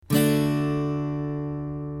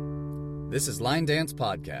This is Line Dance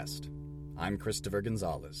Podcast. I'm Christopher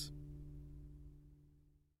Gonzalez.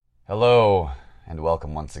 Hello, and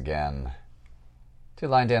welcome once again to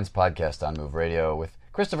Line Dance Podcast on Move Radio with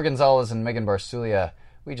Christopher Gonzalez and Megan Barsulia.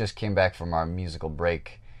 We just came back from our musical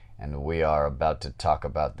break, and we are about to talk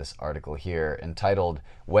about this article here entitled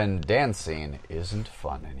When Dancing Isn't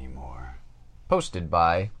Fun Anymore, posted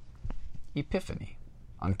by Epiphany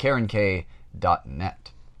on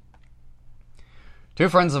KarenK.net. Two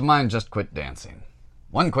friends of mine just quit dancing.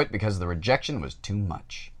 One quit because the rejection was too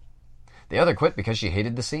much. The other quit because she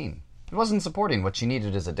hated the scene. It wasn't supporting what she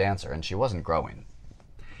needed as a dancer, and she wasn't growing.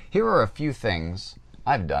 Here are a few things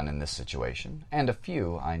I've done in this situation, and a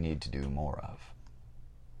few I need to do more of.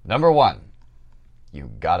 Number one,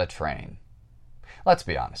 you gotta train. Let's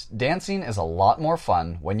be honest, dancing is a lot more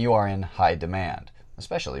fun when you are in high demand,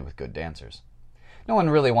 especially with good dancers. No one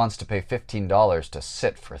really wants to pay $15 to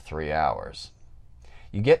sit for 3 hours.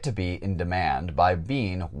 You get to be in demand by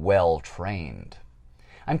being well-trained.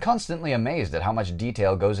 I'm constantly amazed at how much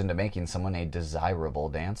detail goes into making someone a desirable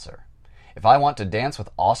dancer. If I want to dance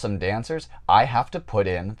with awesome dancers, I have to put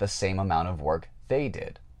in the same amount of work they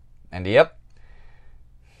did. And yep,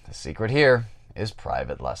 the secret here is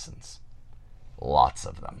private lessons. Lots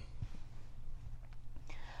of them.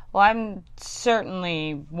 Well, I'm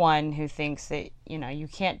certainly one who thinks that, you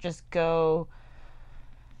can't just go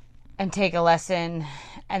and take a lesson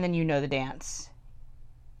and then you know the dance.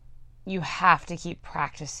 You have to keep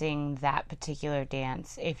practicing that particular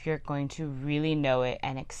dance if you're going to really know it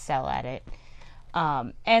and excel at it.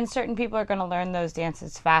 And certain people are going to learn those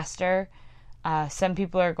dances faster. Some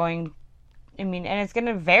people are going, and it's going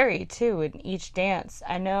to vary too in each dance.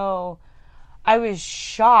 I know I was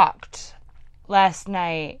shocked last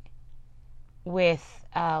night with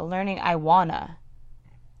learning I Wanna.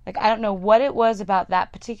 I don't know what it was about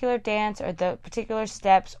that particular dance or the particular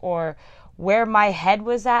steps or where my head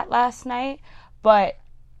was at last night, but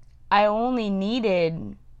I only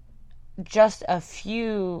needed just a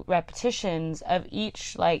few repetitions of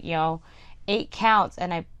each, 8 counts,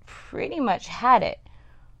 and I pretty much had it.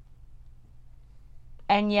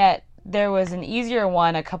 And yet, there was an easier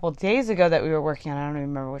one a couple days ago that we were working on. I don't even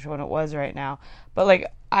remember which one it was right now.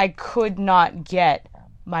 But, I could not get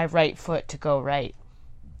my right foot to go right.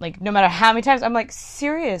 No matter how many times, I'm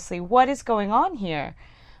seriously, what is going on here?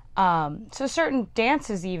 So certain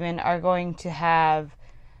dances even are going to have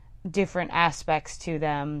different aspects to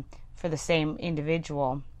them for the same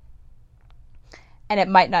individual. And it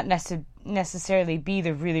might not necessarily be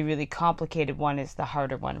the really, really complicated one is the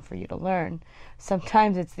harder one for you to learn.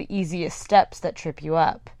 Sometimes it's the easiest steps that trip you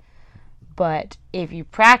up. But if you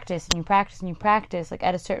practice and you practice and you practice,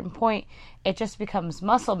 at a certain point, it just becomes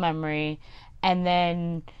muscle memory. And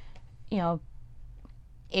then,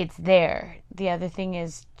 it's there. The other thing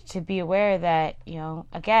is to be aware that,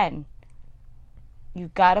 again,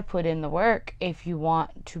 you've got to put in the work if you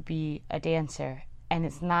want to be a dancer. And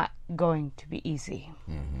it's not going to be easy.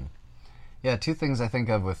 Mm-hmm. Yeah, two things I think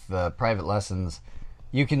of with the private lessons.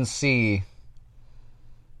 You can see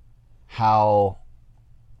how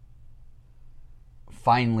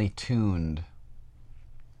finely tuned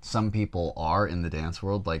some people are in the dance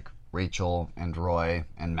world, like Rachel and Roy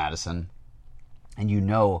and Madison. And you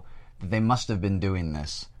know that they must have been doing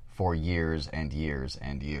this for years and years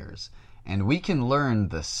and years. And we can learn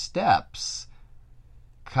the steps,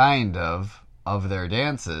 kind of their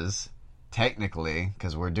dances, technically,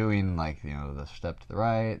 because we're doing, the step to the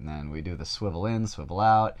right, and then we do the swivel in, swivel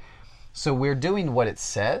out. So we're doing what it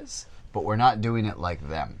says, but we're not doing it like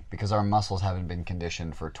them, because our muscles haven't been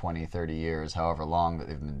conditioned for 20, 30 years, however long that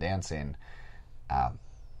they've been dancing.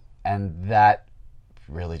 And that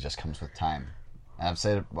really just comes with time. And I've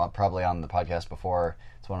said it probably on the podcast before,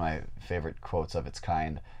 it's one of my favorite quotes of its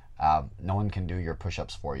kind. No one can do your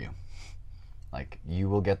push-ups for you. You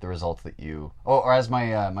will get the results that you... or as my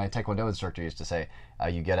Taekwondo instructor used to say,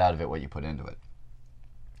 you get out of it what you put into it.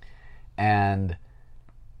 And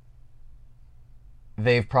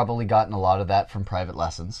they've probably gotten a lot of that from private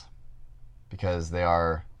lessons, because they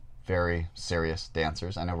are very serious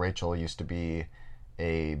dancers. I know Rachel used to be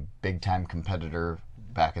a big-time competitor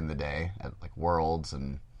back in the day at Worlds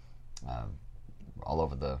and all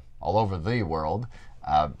over the world.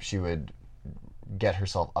 She would get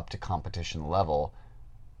herself up to competition level,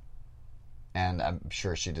 and I'm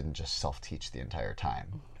sure she didn't just self-teach the entire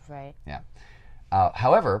time. Right. Yeah.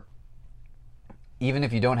 However, even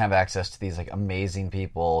if you don't have access to these amazing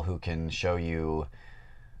people who can show you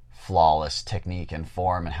flawless technique and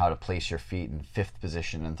form and how to place your feet in 5th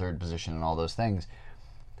position and 3rd position and all those things,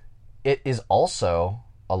 it is also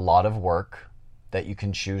a lot of work that you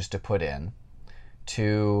can choose to put in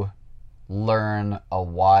to learn a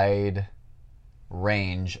wide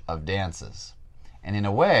range of dances. And in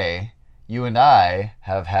a way, you and I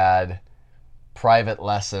have had private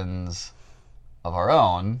lessons of our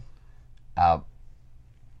own,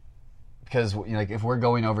 because like if we're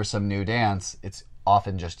going over some new dance, it's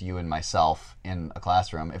often just you and myself in a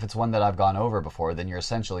classroom. If it's one that I've gone over before, then you're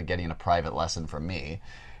essentially getting a private lesson from me.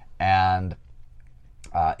 And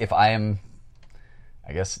if I am,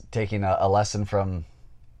 I guess, taking a lesson from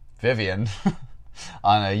Vivian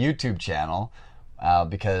on a YouTube channel,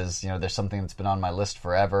 because there's something that's been on my list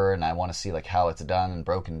forever, and I want to see like how it's done and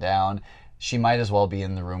broken down, she might as well be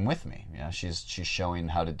in the room with me. She's showing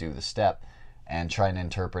how to do the step and trying to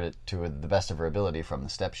interpret it to the best of her ability from the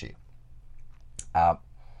step sheet.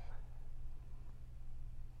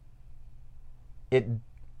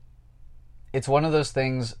 It's one of those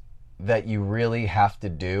things that you really have to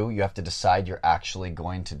do. You have to decide you're actually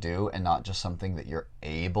going to do, and not just something that you're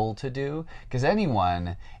able to do. Because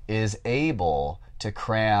anyone is able to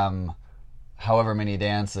cram however many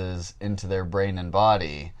dances into their brain and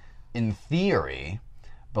body, in theory,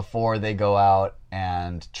 before they go out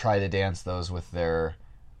and try to dance those with their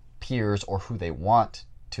peers or who they want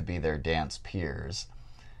to be their dance peers.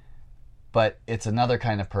 But it's another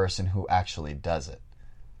kind of person who actually does it.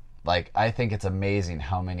 Like, I think it's amazing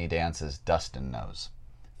how many dances Dustin knows.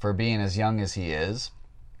 For being as young as he is,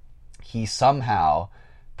 he somehow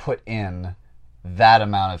put in that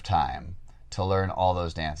amount of time to learn all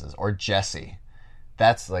those dances. Or Jessie.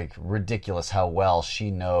 That's like ridiculous how well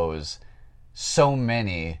she knows so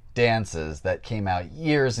many dances that came out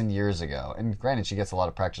years and years ago. And granted, she gets a lot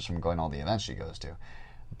of practice from going to all the events she goes to.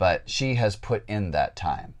 But she has put in that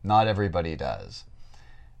time. Not everybody does.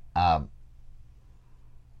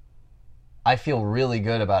 I feel really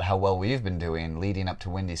good about how well we've been doing leading up to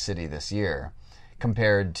Windy City this year,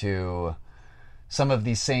 compared to some of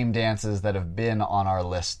these same dances that have been on our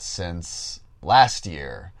list since last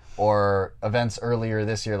year, or events earlier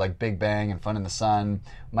this year like Big Bang and Fun in the Sun.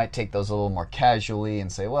 Might take those a little more casually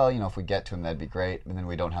and say, well, if we get to them, that'd be great. And then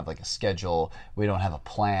we don't have like a schedule. We don't have a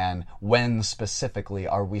plan. When specifically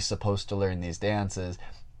are we supposed to learn these dances?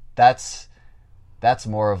 That's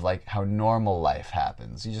more of like how normal life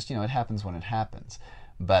happens. You just, it happens when it happens.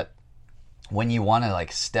 But when you want to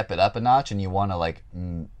like step it up a notch and you want to like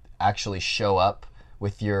actually show up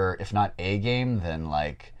with your, if not A game, then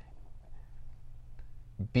like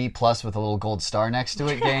B+ with a little gold star next to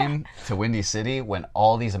it game to Windy City, when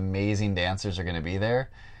all these amazing dancers are going to be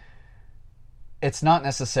there, it's not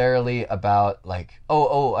necessarily about like,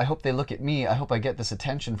 oh, I hope they look at me. I hope I get this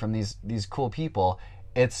attention from these cool people.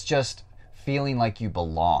 It's just feeling like you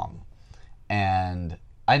belong. And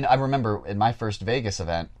I remember in my first Vegas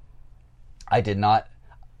event, I did not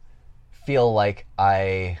feel like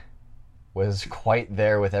I was quite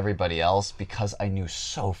there with everybody else because I knew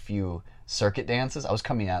so few circuit dances. I was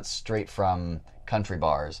coming out straight from country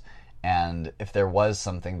bars, and if there was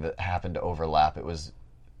something that happened to overlap, it was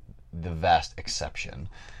the vast exception.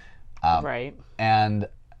 Right. And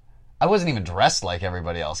I wasn't even dressed like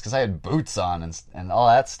everybody else because I had boots on and all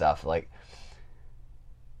that stuff. Like,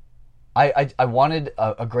 I wanted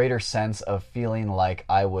a greater sense of feeling like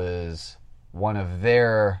I was one of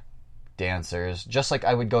their dancers, just like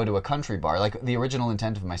I would go to a country bar. Like, the original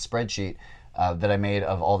intent of my spreadsheet that I made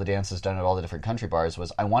of all the dances done at all the different country bars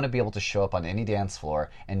was I want to be able to show up on any dance floor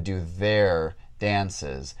and do their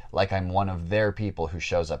dances like I'm one of their people who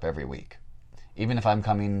shows up every week. Even if I'm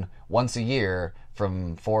coming once a year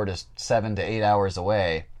from 4 to 7 to 8 hours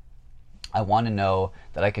away, I want to know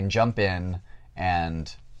that I can jump in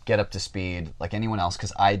and get up to speed like anyone else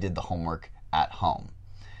because I did the homework at home.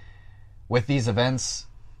 With these events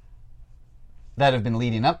that have been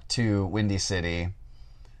leading up to Windy City,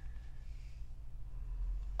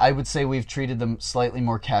 I would say we've treated them slightly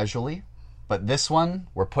more casually, but this one,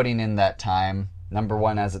 we're putting in that time. Number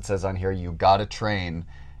one, as it says on here, you gotta train.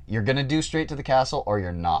 You're gonna do Straight to the Castle or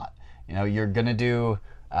you're not. You're gonna do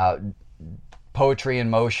Poetry in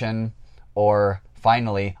Motion, or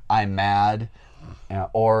finally, I'm Mad,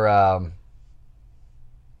 or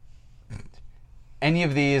any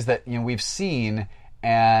of these that we've seen,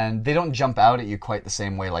 and they don't jump out at you quite the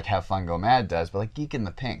same way like Have Fun Go Mad does, but like Geek in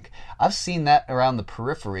the Pink. I've seen that around the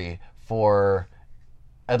periphery for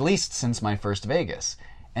at least since my first Vegas.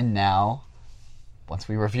 And now, once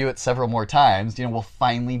we review it several more times, we'll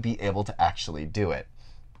finally be able to actually do it.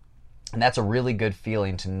 And that's a really good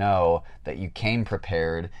feeling to know that you came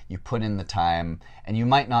prepared, you put in the time, and you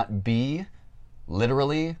might not be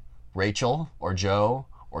literally Rachel or Joe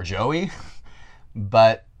or Joey,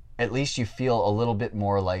 but at least you feel a little bit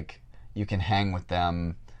more like you can hang with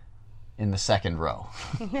them in the second row.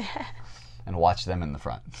 and watch them in the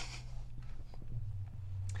front.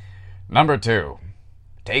 Number 2,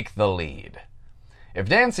 take the lead. If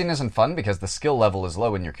dancing isn't fun because the skill level is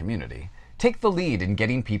low in your community, take the lead in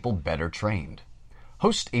getting people better trained.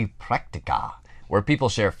 Host a practica where people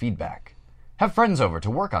share feedback. Have friends over to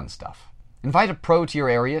work on stuff. Invite a pro to your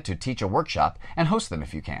area to teach a workshop and host them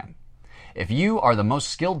if you can. If you are the most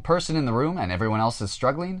skilled person in the room and everyone else is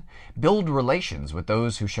struggling, build relations with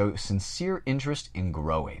those who show sincere interest in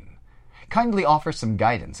growing. Kindly offer some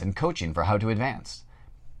guidance and coaching for how to advance,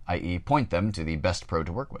 i.e. point them to the best pro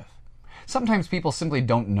to work with. Sometimes people simply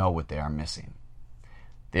don't know what they are missing.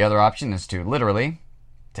 The other option is to literally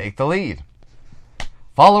take the lead.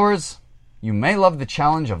 Followers, you may love the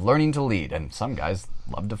challenge of learning to lead, and some guys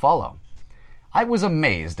love to follow. I was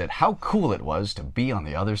amazed at how cool it was to be on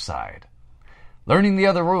the other side. Learning the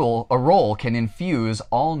other role can infuse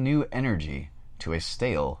all new energy to a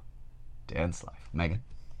stale dance life. Megan?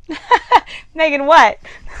 Megan what?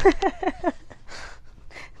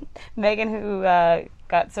 Megan who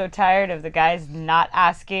got so tired of the guys not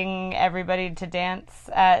asking everybody to dance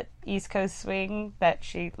at East Coast Swing that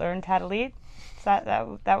she learned how to lead? Is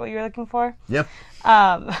that what you're looking for? Yep.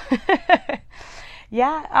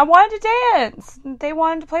 Yeah, I wanted to dance. They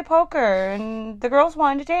wanted to play poker, and the girls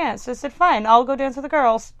wanted to dance. So I said, fine, I'll go dance with the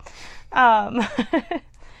girls.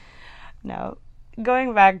 No,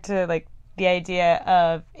 going back to like the idea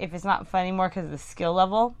of if it's not fun anymore because of the skill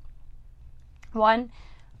level. One,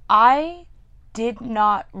 I did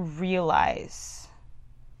not realize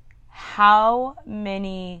how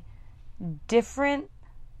many different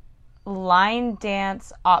line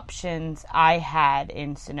dance options I had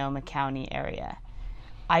in Sonoma County area.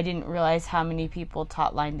 I didn't realize how many people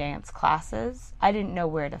taught line dance classes. I didn't know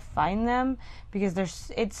where to find them because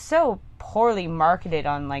it's so poorly marketed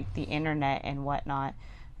on like the internet and whatnot.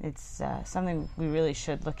 It's something we really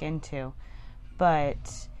should look into.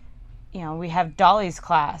 But, you know, we have Dolly's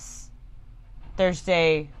class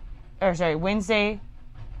Tuesday, Wednesday,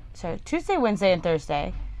 and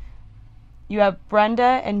Thursday. You have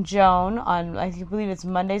Brenda and Joan on, I believe it's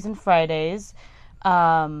Mondays and Fridays.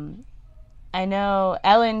 I know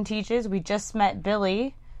Ellen teaches. We just met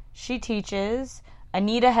Billy. She teaches.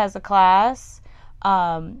 Anita has a class.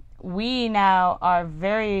 We now are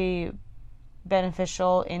very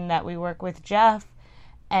beneficial in that we work with Jeff,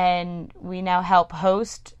 and we now help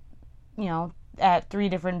host, you know, at 3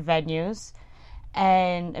 different venues.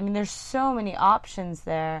 And, I mean, there's so many options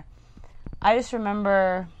there. I just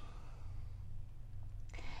remember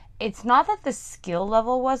it's not that the skill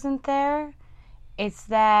level wasn't there. It's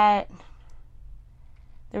that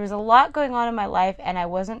there was a lot going on in my life and I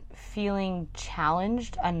wasn't feeling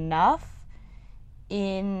challenged enough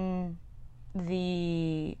in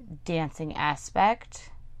the dancing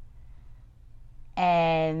aspect.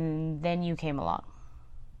 And then you came along.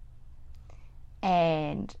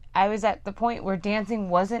 And I was at the point where dancing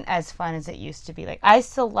wasn't as fun as it used to be. Like, I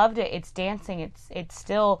still loved it. It's dancing. It's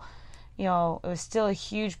still, you know, it was still a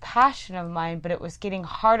huge passion of mine, but it was getting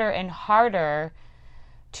harder and harder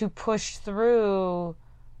to push through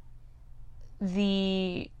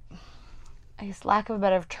the, I guess, lack of a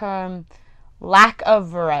better term, lack of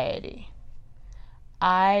variety.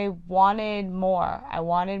 I wanted more,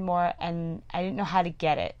 and I didn't know how to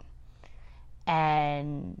get it.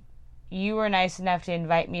 And you were nice enough to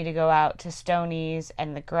invite me to go out to Stoney's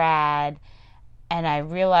and the Grad, and I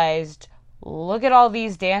realized, look at all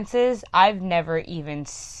these dances I've never even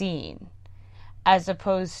seen, as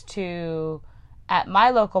opposed to at my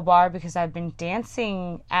local bar, because I've been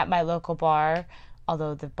dancing at my local bar,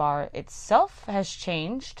 although the bar itself has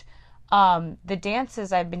changed. The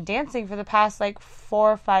dances I've been dancing for the past like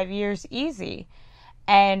 4 or 5 years easy,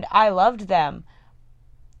 and I loved them,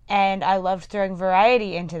 and I loved throwing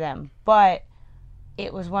variety into them, but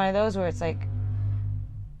it was one of those where it's like,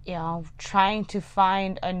 you know, trying to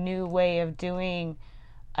find a new way of doing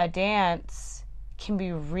a dance can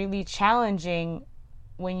be really challenging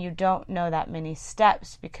when you don't know that many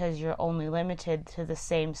steps, because you're only limited to the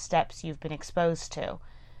same steps you've been exposed to.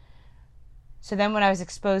 So then when I was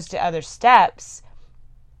exposed to other steps,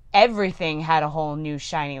 everything had a whole new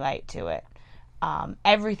shiny light to it.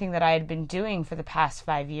 Everything that I had been doing for the past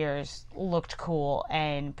 5 years looked cool,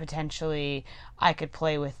 and potentially I could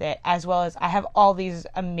play with it, as well as I have all these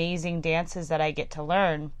amazing dances that I get to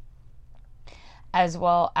learn, as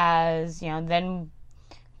well as, you know, then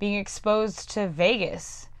being exposed to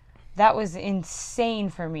Vegas. That was insane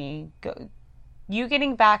for me. You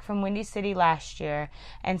getting back from Windy City last year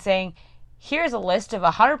and saying, here's a list of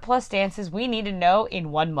 100 plus dances we need to know in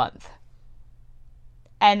 1 month.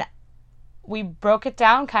 And we broke it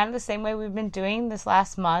down kind of the same way we've been doing this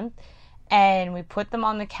last month. and we put them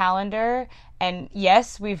on the calendar. And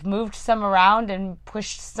yes, we've moved some around and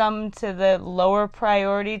pushed some to the lower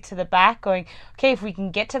priority to the back, going, okay, if we can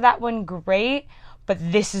get to that one, great, but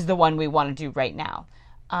this is the one we want to do right now.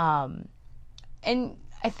 And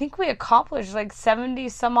I think we accomplished like 70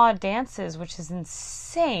 some odd dances, which is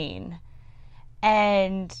insane.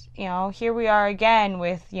 And, here we are again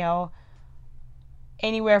with,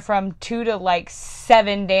 anywhere from 2 to like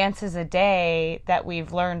 7 dances a day that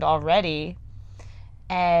we've learned already.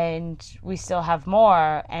 And we still have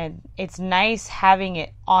more. And it's nice having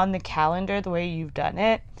it on the calendar the way you've done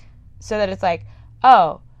it, so that it's like,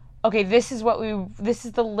 oh, okay, this is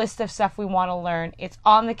the list of stuff we want to learn. It's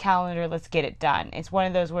on the calendar. Let's get it done. It's one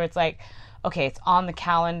of those where it's like, okay, it's on the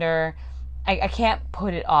calendar. I can't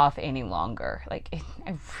put it off any longer. Like,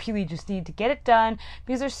 I really just need to get it done,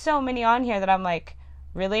 because there's so many on here that I'm like,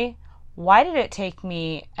 really? Why did it take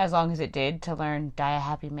me as long as it did to learn Die a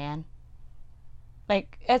Happy Man?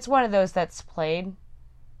 Like, it's one of those that's played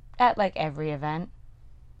at like every event.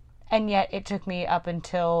 And yet it took me up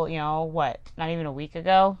until, not even a week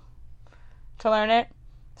ago to learn it.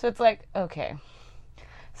 So it's like, okay.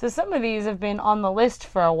 So some of these have been on the list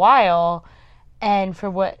for a while, and for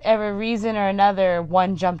whatever reason or another,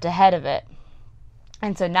 one jumped ahead of it.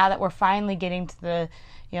 And so now that we're finally getting to the,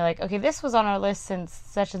 okay, this was on our list since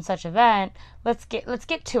such and such event, let's get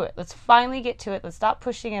to it. Let's finally get to it. Let's stop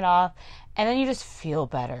pushing it off. And then you just feel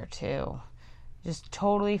better too. Just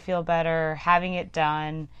totally feel better having it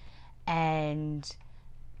done. And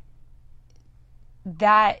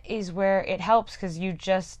that is where it helps, because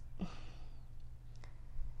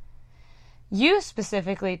you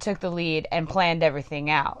specifically took the lead and planned everything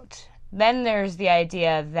out. Then there's the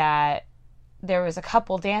idea that there was a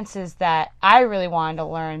couple dances that I really wanted to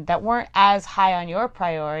learn that weren't as high on your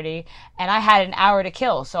priority, and I had an hour to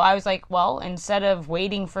kill. So I was like, well, instead of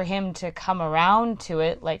waiting for him to come around to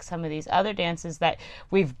it, like some of these other dances that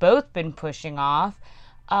we've both been pushing off,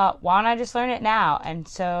 why don't I just learn it now? And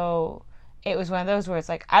so it was one of those where it's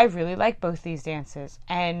like, I really like both these dances.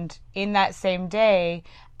 And in that same day,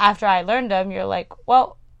 after I learned them, you're like,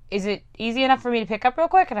 well, is it easy enough for me to pick up real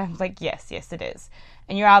quick? And I was like, yes, it is.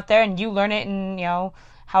 And you're out there and you learn it in,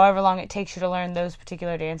 however long it takes you to learn those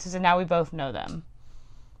particular dances. And now we both know them,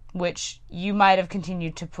 which you might have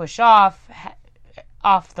continued to push off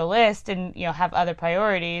the list and, have other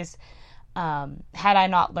priorities, had I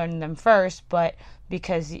not learned them first. But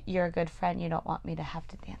because you're a good friend, you don't want me to have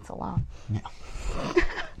to dance alone. Yeah.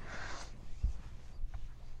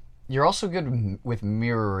 You're also good with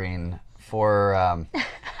mirroring for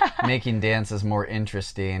making dances more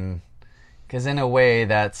interesting, because in a way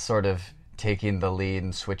that's sort of taking the lead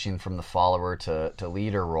and switching from the follower to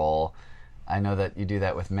leader role. I know that you do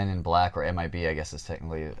that with Men in Black, or MIB, I guess is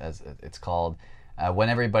technically as it's called. When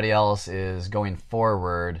everybody else is going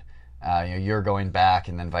forward, you're going back,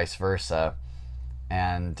 and then vice versa.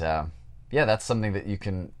 And that's something that you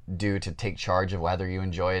can do to take charge of whether you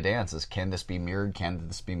enjoy a dance. Is, can this be mirrored? Can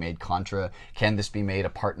this be made contra? Can this be made a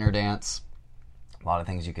partner dance? A lot of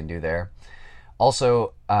things you can do there.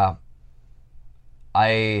 Also,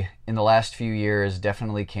 I, in the last few years,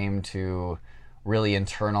 definitely came to really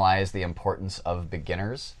internalize the importance of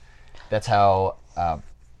beginners. That's how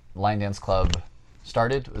Line Dance Club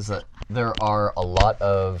started, was that there are a lot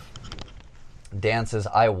of dances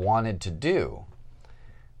I wanted to do,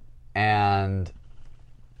 and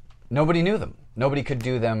nobody knew them. Nobody could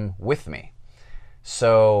do them with me.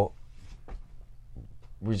 So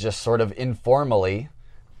we just sort of informally,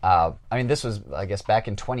 this was, I guess, back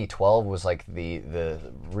in 2012 was like the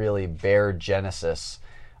really bare genesis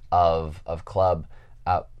of club.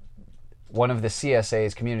 One of the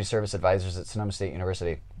CSAs, Community Service Advisors at Sonoma State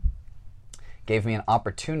University, gave me an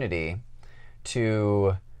opportunity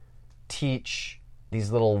to teach these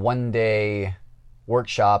little one-day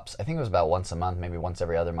workshops. I think it was about once a month, maybe once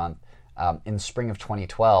every other month, in spring of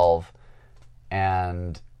 2012,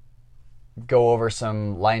 and go over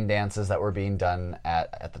some line dances that were being done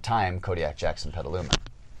at the time, Kodiak Jackson Petaluma.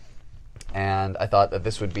 And I thought that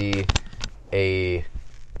this would be a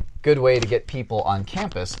good way to get people on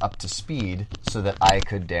campus up to speed so that I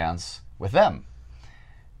could dance with them.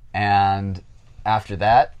 And after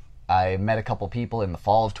that, I met a couple people in the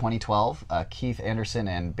fall of 2012, Keith Anderson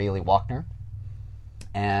and Bailey Walkner.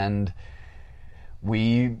 And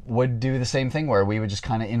we would do the same thing where we would just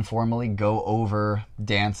kind of informally go over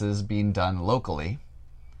dances being done locally.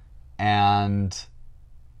 And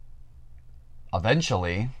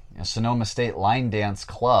eventually, Sonoma State Line Dance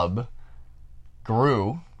Club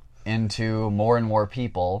grew into more and more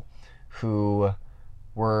people who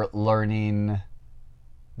were learning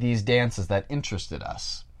these dances that interested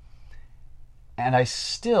us. And I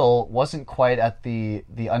still wasn't quite at the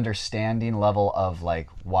understanding level of like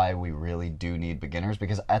why we really do need beginners,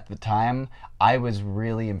 because at the time I was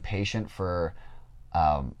really impatient for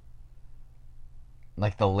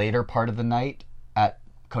like the later part of the night at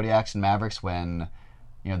Kodiaks and Mavericks, when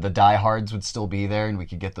the diehards would still be there and we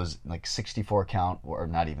could get those like 64 count, or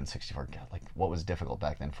not even 64 count, like what was difficult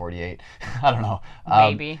back then, 48? I don't know.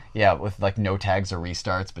 Maybe. Yeah, with like no tags or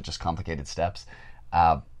restarts, but just complicated steps.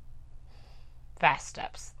 Fast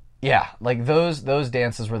steps. Yeah, like those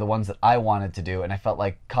dances were the ones that I wanted to do, and I felt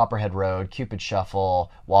like Copperhead Road, Cupid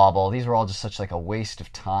Shuffle, Wobble, these were all just such like a waste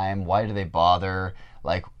of time. Why do they bother?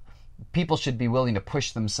 Like, people should be willing to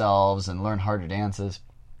push themselves and learn harder dances.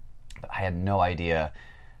 But I had no idea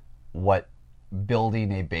what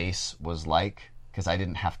building a base was like, because I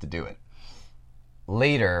didn't have to do it.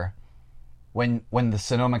 Later, when the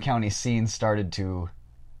Sonoma County scene started to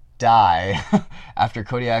die after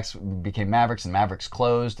Kodiaks became Mavericks and Mavericks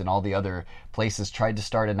closed and all the other places tried to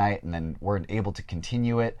start a night and then weren't able to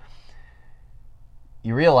continue it,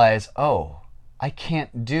 you realize, oh, I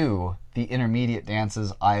can't do the intermediate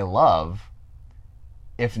dances I love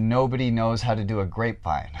if nobody knows how to do a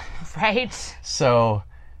grapevine. Right. So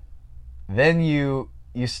then you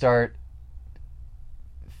start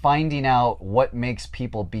finding out what makes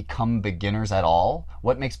people become beginners at all,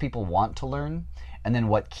 what makes people want to learn, and then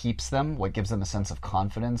what keeps them, what gives them a sense of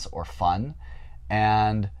confidence or fun.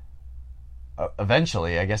 And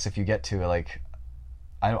eventually, I guess if you get to like,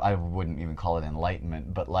 I wouldn't even call it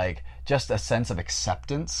enlightenment, but like just a sense of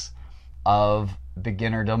acceptance of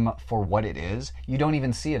beginnerdom for what it is, you don't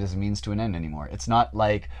even see it as a means to an end anymore. It's not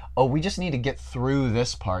like, oh, we just need to get through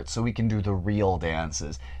this part so we can do the real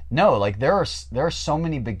dances. No, like there are so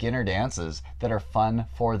many beginner dances that are fun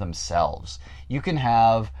for themselves. You can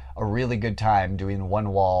have a really good time doing the one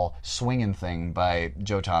wall swinging thing by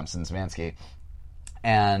Joe Thompson Szymanski,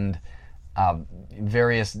 and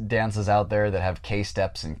various dances out there that have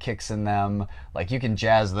K-steps and kicks in them. Like, you can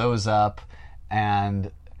jazz those up,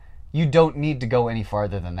 and you don't need to go any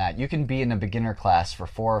farther than that. You can be in a beginner class for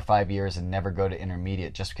 4 or 5 years and never go to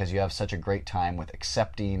intermediate just because you have such a great time with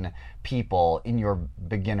accepting people in your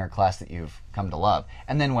beginner class that you've come to love.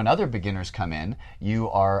 And then when other beginners come in, you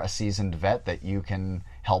are a seasoned vet that you can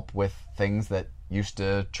help with things that used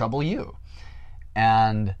to trouble you.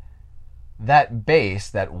 And that base,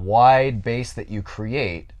 that wide base that you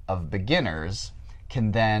create of beginners,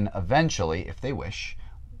 can then eventually, if they wish,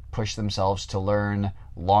 push themselves to learn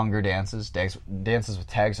longer dances with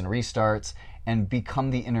tags and restarts, and become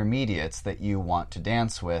the intermediates that you want to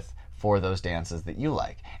dance with for those dances that you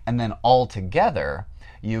like. And then all together,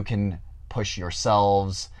 you can push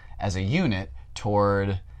yourselves as a unit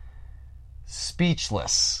toward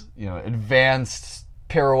speechless, advanced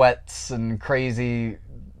pirouettes and crazy,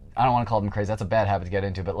 I don't want to call them crazy, that's a bad habit to get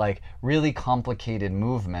into, but like really complicated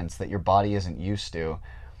movements that your body isn't used to,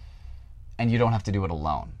 and you don't have to do it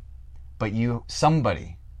alone. But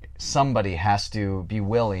somebody has to be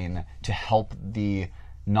willing to help the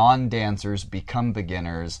non-dancers become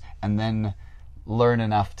beginners, and then learn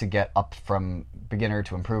enough to get up from beginner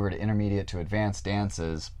to improver to intermediate to advanced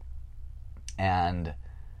dances. And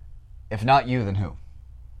if not you, then who?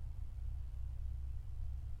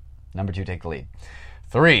 Number 2, take the lead.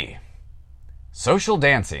 3, social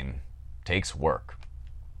dancing takes work.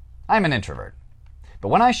 I'm an introvert, but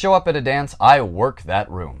when I show up at a dance, I work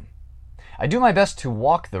that room. I do my best to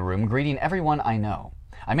walk the room, greeting everyone I know.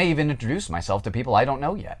 I may even introduce myself to people I don't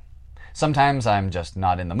know yet. Sometimes I'm just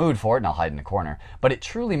not in the mood for it and I'll hide in a corner, but it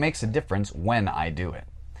truly makes a difference when I do it.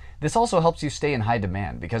 This also helps you stay in high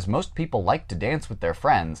demand, because most people like to dance with their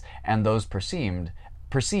friends and those perceived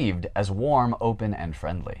as warm, open, and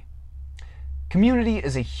friendly. Community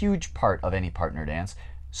is a huge part of any partner dance,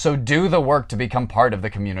 so do the work to become part of the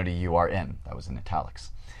community you are in. That was in italics.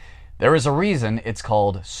 There is a reason it's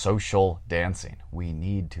called social dancing. We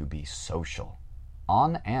need to be social,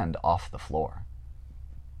 on and off the floor.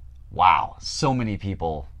 Wow, so many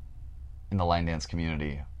people in the line dance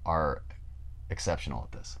community are exceptional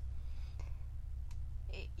at this.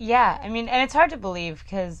 Yeah, I mean, and it's hard to believe,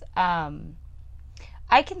 because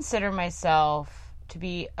I consider myself to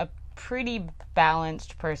be a pretty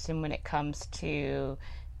balanced person when it comes to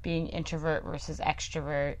being introvert versus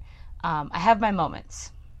extrovert. I have my moments.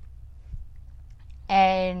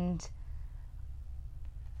 And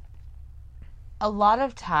a lot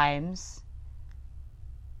of times,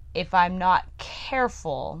 if I'm not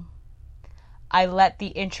careful, I let the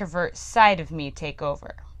introvert side of me take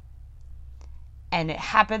over. And it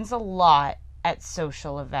happens a lot at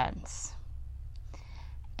social events.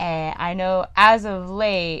 And I know as of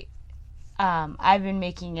late, I've been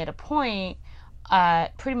making it a point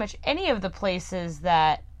pretty much any of the places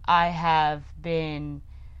that I have been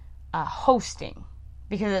hosting,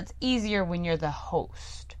 because it's easier when you're the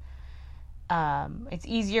host. It's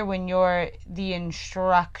easier when you're the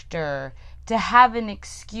instructor to have an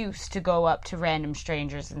excuse to go up to random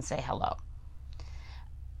strangers and say hello.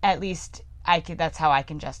 At least that's how I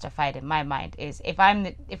can justify it in my mind, is if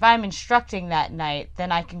I'm instructing that night,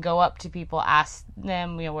 then I can go up to people, ask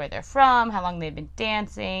them, where they're from, how long they've been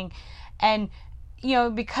dancing, and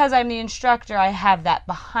because I'm the instructor, I have that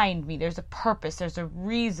behind me. There's a purpose, there's a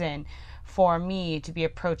reason for me to be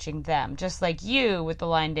approaching them. Just like you with the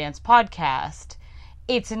Line Dance podcast,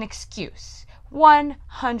 it's an excuse.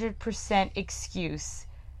 100% excuse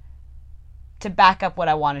to back up what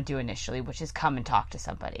I want to do initially, which is come and talk to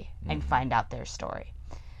somebody and find out their story.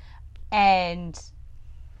 And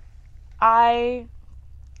I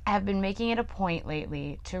have been making it a point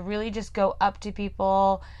lately to really just go up to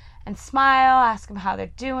people and smile, ask them how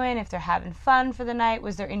they're doing, if they're having fun for the night,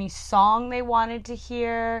 was there any song they wanted to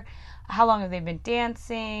hear, how long have they been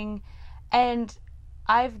dancing. And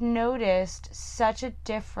I've noticed such a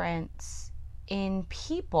difference in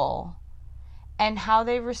people and how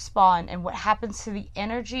they respond and what happens to the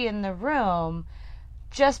energy in the room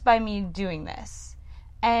just by me doing this.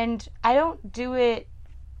 And I don't do it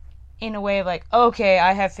in a way of like, okay,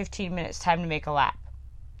 I have 15 minutes, time to make a lap.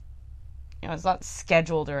 It's not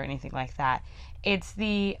scheduled or anything like that. It's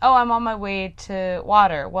I'm on my way to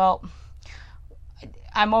water. Well,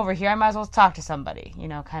 I'm over here, I might as well talk to somebody,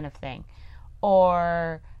 kind of thing.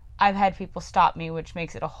 Or I've had people stop me, which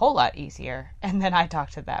makes it a whole lot easier, and then I talk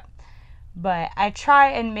to them. But I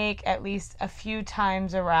try and make at least a few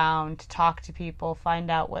times around to talk to people, find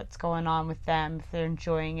out what's going on with them, if they're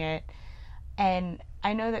enjoying it. And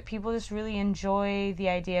I know that people just really enjoy the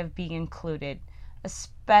idea of being included,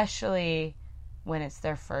 especially when it's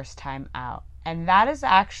their first time out. And that is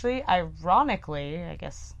actually, ironically, I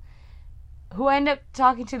guess, who I end up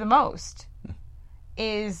talking to the most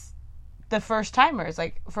is the first timers.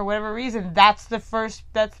 Like, for whatever reason, that's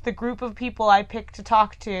the group of people I pick to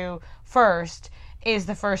talk to first, is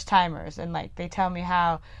the first timers. And like, they tell me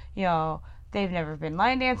how, they've never been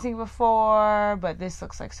line dancing before, but this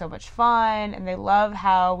looks like so much fun, and they love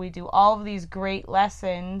how we do all of these great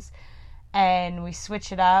lessons and we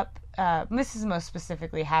switch it up. This is most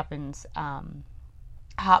specifically happens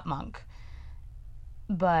Hop Monk,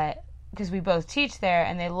 but because we both teach there,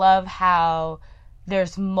 and they love how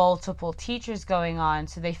there's multiple teachers going on,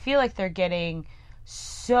 so they feel like they're getting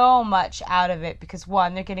so much out of it, because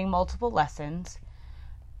 1, they're getting multiple lessons,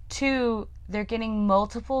 2, they're getting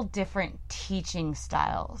multiple different teaching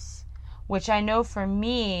styles, which I know for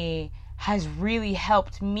me has really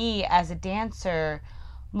helped me as a dancer,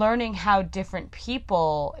 learning how different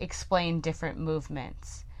people explain different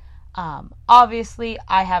movements. Obviously,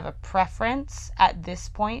 I have a preference at this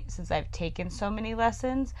point since I've taken so many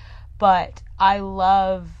lessons, but I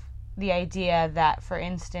love the idea that, for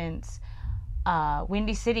instance,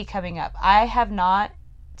 Windy City coming up, I have not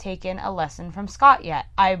taken a lesson from Scott yet.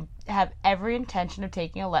 I have every intention of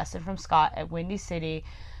taking a lesson from Scott at Windy City,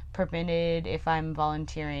 permitted if I'm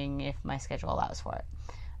volunteering, if my schedule allows for it.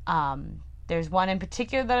 There's one in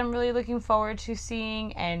particular that I'm really looking forward to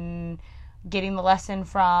seeing and getting the lesson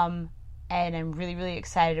from, and I'm really, really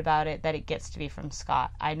excited about it, that it gets to be from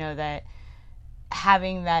Scott. I know that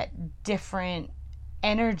having that different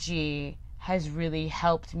energy has really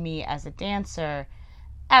helped me as a dancer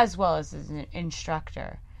as well as an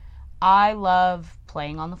instructor. I love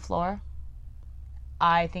playing on the floor.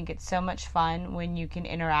 I think it's so much fun when you can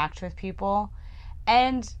interact with people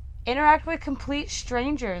and interact with complete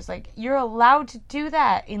strangers. Like, you're allowed to do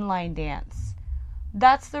that in line dance.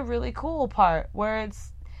 That's the really cool part, where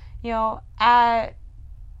it's, at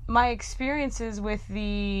my experiences with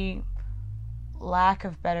the lack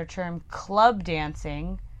of better term, club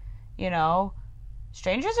dancing,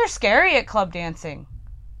 strangers are scary at club dancing.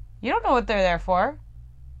 You don't know what they're there for.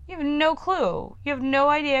 You have no clue. You have no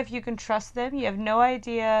idea if you can trust them. You have no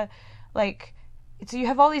idea, so you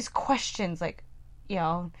have all these questions,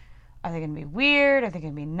 are they going to be weird? Are they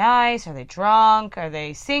going to be nice? Are they drunk? Are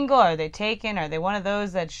they single? Are they taken? Are they one of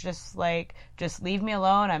those that's just just leave me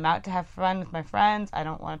alone. I'm out to have fun with my friends. I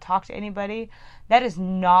don't want to talk to anybody. That is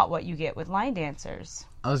not what you get with line dancers.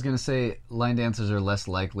 I was going to say line dancers are less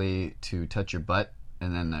likely to touch your butt,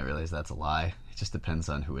 and then I realized that's a lie. It just depends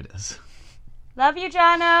on who it is. Love you,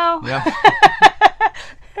 Jono. Yeah.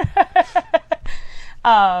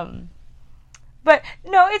 But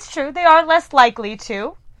no, it's true. They are less likely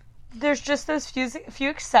to. There's just those few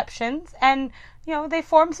exceptions, and they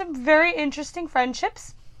form some very interesting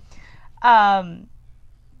friendships.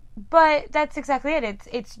 But that's exactly it.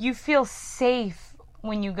 It's you feel safe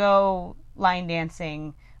when you go line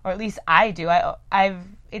dancing, or at least I do.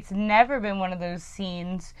 It's never been one of those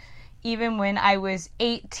scenes. Even when I was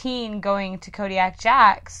 18 going to Kodiak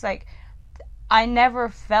Jack's, like, I never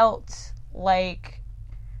felt like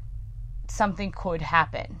something could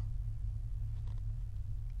happen.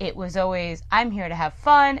 It was always, I'm here to have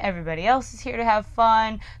fun, everybody else is here to have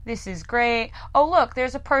fun, this is great. Oh, look,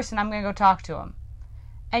 there's a person, I'm going to go talk to him.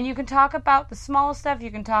 And you can talk about the small stuff, you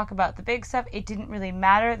can talk about the big stuff. It didn't really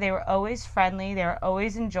matter. They were always friendly, they were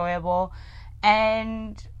always enjoyable.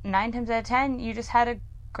 And 9 times out of 10, you just had a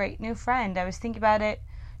great new friend. I was thinking about it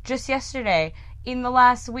just yesterday. In the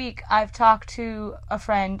last week, I've talked to a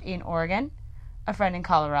friend in Oregon, a friend in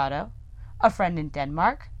Colorado, a friend in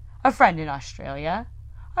Denmark, a friend in Australia.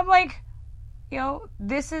 I'm like,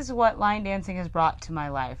 this is what line dancing has brought to my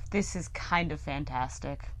life. This is kind of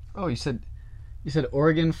fantastic. Oh, you said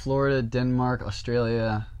Oregon, Florida, Denmark,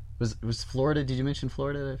 Australia. Was Florida? Did you mention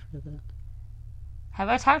Florida? Did I forget that? Have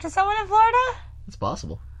I talked to someone in Florida? It's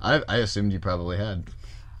possible. I assumed you probably had.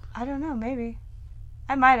 I don't know. Maybe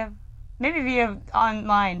I might have. Maybe via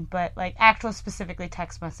online, but like actual specifically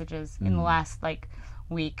text messages in the last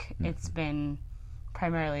week. It's been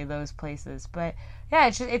primarily those places. But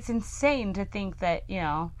yeah, it's insane to think that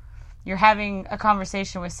you're having a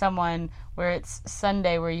conversation with someone where it's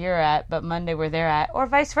Sunday where you're at, but Monday where they're at, or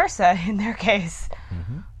vice versa in their case.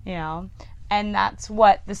 And that's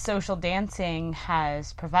what the social dancing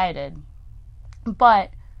has provided.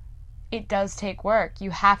 But it does take work.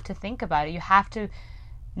 You have to think about it. You have to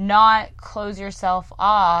not close yourself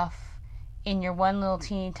off in your one little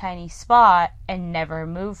teeny tiny spot and never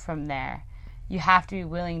move from there. You have to be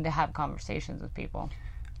willing to have conversations with people.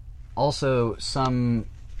 Also, some,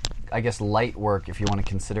 I guess, light work, if you want to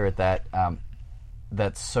consider it that,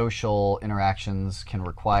 that social interactions can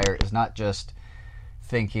require is not just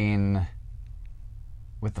thinking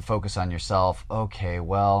with the focus on yourself, okay,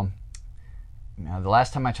 well, the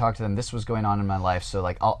last time I talked to them, this was going on in my life, so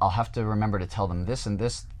I'll have to remember to tell them this and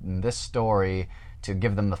this and this story to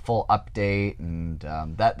give them the full update, and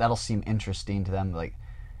that'll seem interesting to them.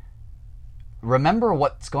 Remember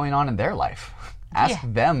what's going on in their life. Ask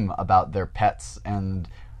them about their pets and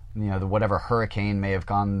whatever hurricane may have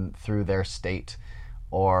gone through their state,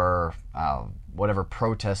 or whatever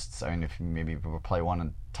protests. I mean, if maybe people probably want to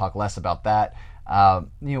talk less about that.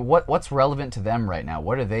 What's relevant to them right now?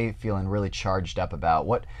 What are they feeling really charged up about?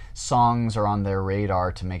 What songs are on their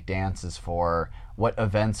radar to make dances for? What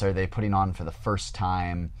events are they putting on for the first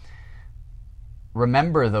time?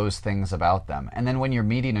 Remember those things about them. And then when you're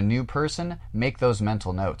meeting a new person, make those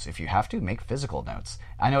mental notes. If you have to, make physical notes.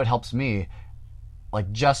 I know it helps me.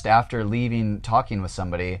 Just after leaving, talking with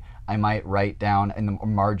somebody, I might write down in the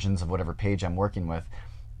margins of whatever page I'm working with,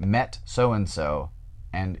 met so-and-so,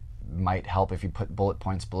 and might help if you put bullet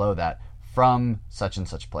points below that, from such and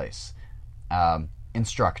such place,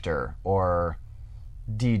 instructor or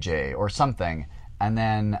DJ or something, and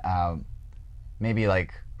then maybe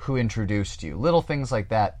who introduced you, little things like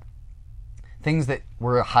that, things that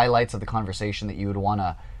were highlights of the conversation that you would want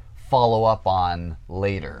to follow up on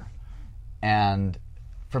later. And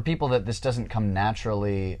for people that this doesn't come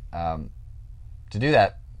naturally to do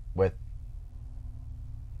that with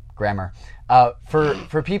grammar,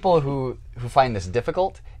 for people who find this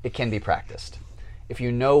difficult, it can be practiced. If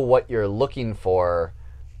you know what you're looking for,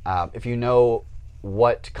 if you know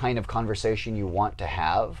what kind of conversation you want to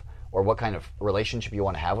have, or what kind of relationship you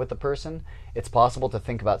want to have with the person, it's possible to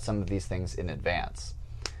think about some of these things in advance.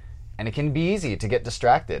 And it can be easy to get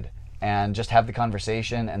distracted and just have the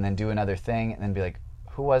conversation and then do another thing and then be like,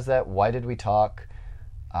 who was that? Why did we talk?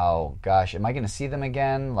 Oh gosh, am I going to see them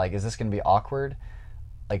again? Is this going to be awkward?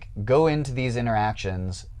 Go into these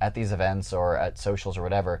interactions at these events or at socials or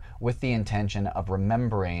whatever with the intention of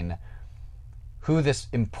remembering who this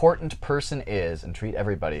important person is, and treat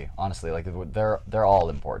everybody honestly they're all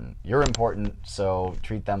important. You're important, so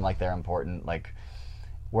treat them like they're important.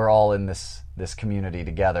 We're all in this community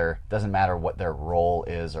together. Doesn't matter what their role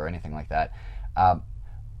is or anything like that.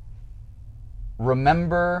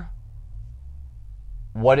 Remember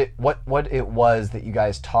what it was that you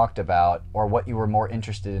guys talked about, or what you were more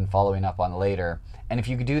interested in following up on later. And if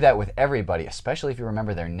you could do that with everybody, especially if you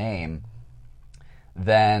remember their name,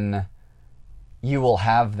 then you will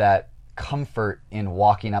have that comfort in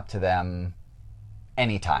walking up to them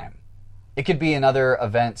anytime. It could be another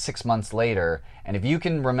event 6 months later, and if you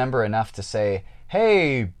can remember enough to say,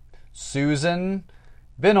 hey, Susan,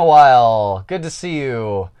 been a while, good to see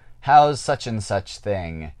you, how's such and such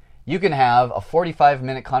thing? You can have a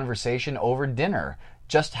 45-minute conversation over dinner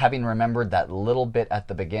just having remembered that little bit at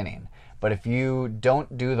the beginning. But if you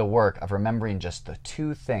don't do the work of remembering just the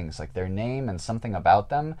two things, like their name and something about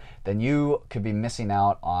them, then you could be missing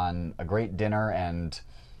out on a great dinner and,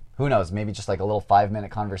 who knows, maybe just like a little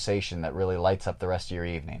 5-minute conversation that really lights up the rest of your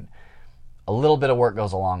evening. A little bit of work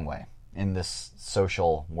goes a long way in this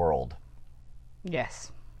social world.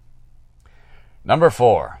 Yes. Number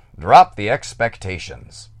 4, drop the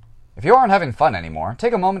expectations. If you aren't having fun anymore,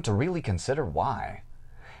 take a moment to really consider why.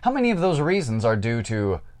 How many of those reasons are due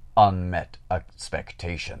to unmet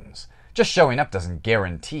expectations? Just showing up doesn't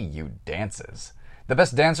guarantee you dances. The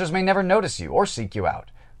best dancers may never notice you or seek you out.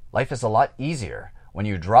 Life is a lot easier when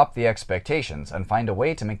you drop the expectations and find a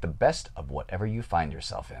way to make the best of whatever you find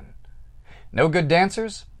yourself in. No good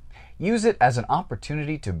dancers? Use it as an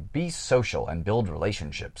opportunity to be social and build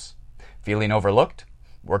relationships. Feeling overlooked?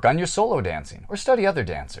 Work on your solo dancing or study other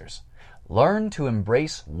dancers. Learn to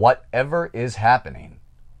embrace whatever is happening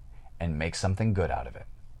and make something good out of it.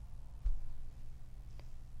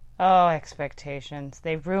 Oh, expectations.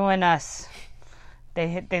 They ruin us.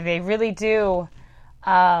 They really do.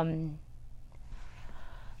 I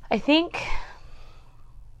think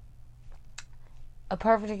a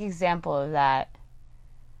perfect example of that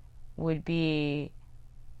would be,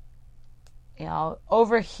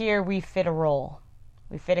 over here we fit a role.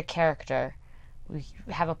 We fit a character. We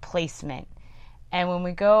have a placement. And when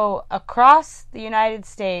we go across the United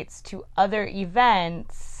States to other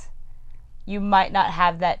events, you might not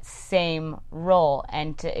have that same role.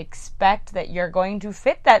 And to expect that you're going to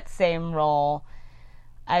fit that same role,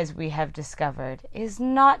 as we have discovered, is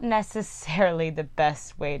not necessarily the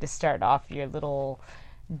best way to start off your little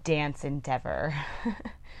dance endeavor.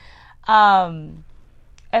 And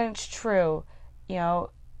it's true. I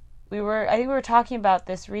think we were talking about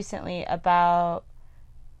this recently, about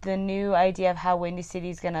the new idea of how Windy City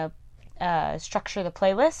is going to structure the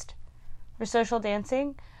playlist for social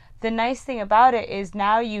dancing. The nice thing about it is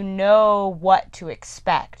now you know what to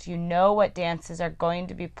expect. You know what dances are going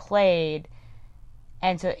to be played.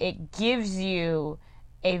 And so it gives you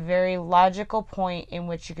a very logical point in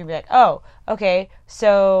which you can be like, oh, okay,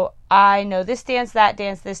 so I know this dance, that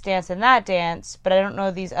dance, this dance, and that dance, but I don't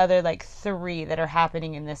know these other 3 that are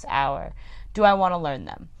happening in this hour. Do I want to learn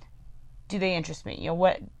them? Do they interest me?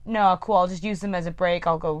 What? No, cool, I'll just use them as a break.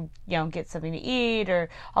 I'll go, get something to eat, or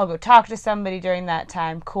I'll go talk to somebody during that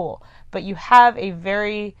time. Cool. But you have a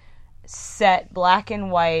very set, black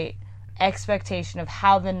and white expectation of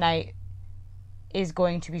how the night is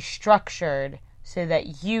going to be structured, so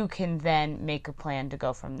that you can then make a plan to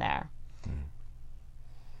go from there.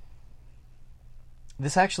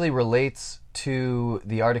 This actually relates to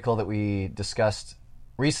the article that we discussed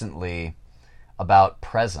recently about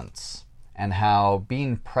presence, and how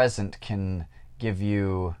being present can give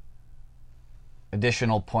you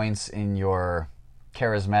additional points in your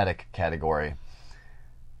charismatic category.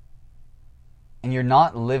 And you're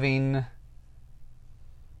not living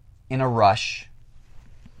in a rush,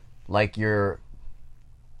 like you're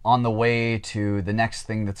on the way to the next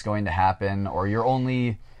thing that's going to happen, or you're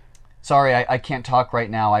only, sorry, I can't talk right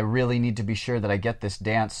now. I really need to be sure that I get this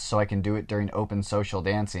dance so I can do it during open social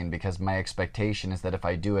dancing, because my expectation is that if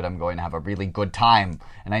I do it, I'm going to have a really good time,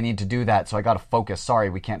 and I need to do that, so I got to focus. Sorry,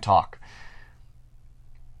 we can't talk.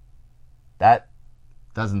 That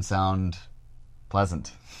doesn't sound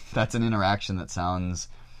pleasant. That's an interaction that sounds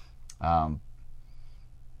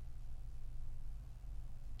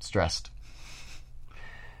stressed.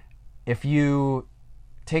 If you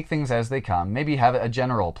take things as they come, maybe have a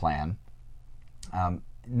general plan,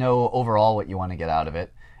 know overall what you want to get out of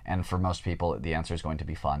it, and for most people the answer is going to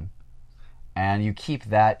be fun, and you keep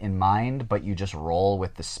that in mind, but you just roll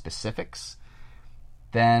with the specifics,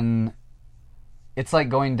 then it's like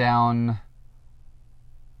going down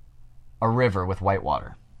a river with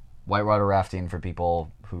whitewater. Whitewater rafting, for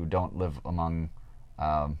people who don't live among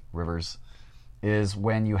rivers, is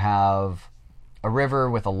when you have a river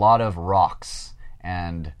with a lot of rocks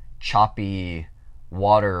and choppy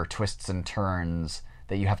water twists and turns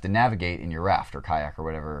that you have to navigate in your raft or kayak or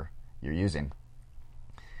whatever you're using.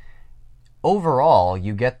 Overall,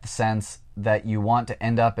 you get the sense that you want to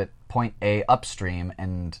end up at point A upstream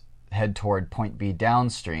and head toward point B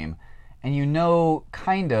downstream, and you know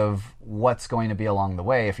kind of what's going to be along the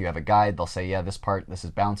way. If you have a guide, they'll say, yeah, this is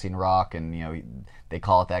bouncing rock, and they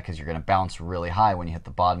call it that because you're going to bounce really high when you hit the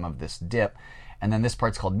bottom of this dip. And then this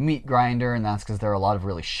part's called meat grinder, and that's because there are a lot of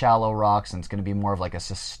really shallow rocks, and it's going to be more of like a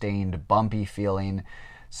sustained, bumpy feeling.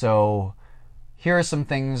 So here are some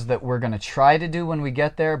things that we're going to try to do when we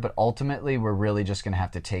get there, but ultimately we're really just going to have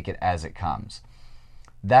to take it as it comes.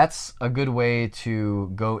 That's a good way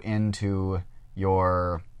to go into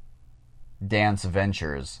your dance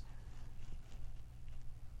ventures,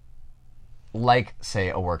 like, say,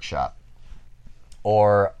 a workshop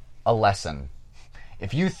or a lesson.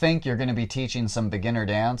 If you think you're going to be teaching some beginner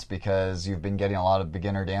dance because you've been getting a lot of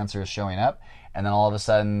beginner dancers showing up, and then all of a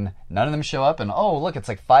sudden none of them show up, and oh, look, it's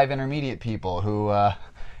like 5 intermediate people who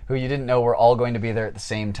you didn't know were all going to be there at the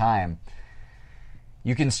same time,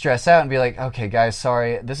 you can stress out and be like, okay, guys,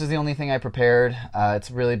 sorry, this is the only thing I prepared. It's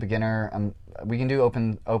really beginner. We can do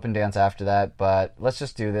open dance after that, but let's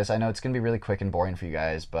just do this. I know it's going to be really quick and boring for you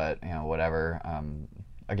guys, but whatever.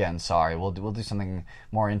 Again, sorry. We'll do something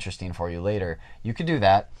more interesting for you later. You could do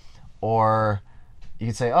that, or you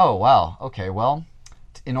could say, oh wow, okay, well,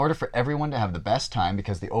 in order for everyone to have the best time,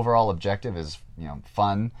 because the overall objective is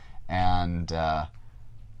fun and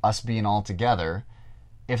us being all together.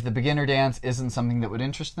 If the beginner dance isn't something that would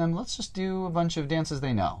interest them, let's just do a bunch of dances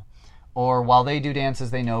they know. Or while they do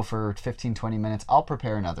dances they know for 15, 20 minutes, I'll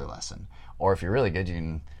prepare another lesson. Or if you're really good, you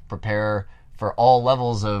can prepare for all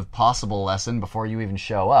levels of possible lesson before you even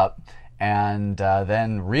show up, and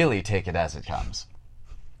then really take it as it comes.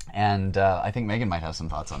 And I think Megan might have some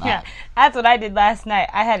thoughts on that. Yeah, that's what I did last night.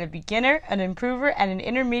 I had a beginner, an improver, and an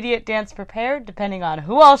intermediate dance prepared, depending on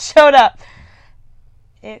who all showed up.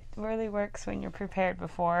 It really works when you're prepared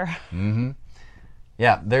before. Mm-hmm.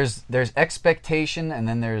 Yeah, there's expectation, and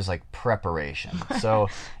then there's like preparation. So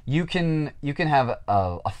you can have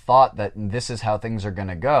a thought that this is how things are going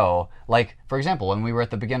to go. Like, for example, when we were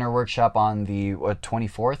at the beginner workshop on the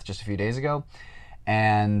 24th, just a few days ago,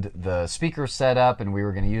 and the speaker set up, and we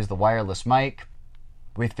were going to use the wireless mic,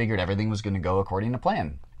 we figured everything was going to go according to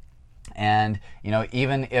plan. And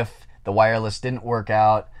even if the wireless didn't work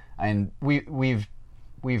out, and we've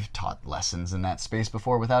taught lessons in that space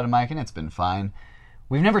before without a mic, and it's been fine.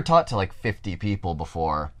 We've never taught to like 50 people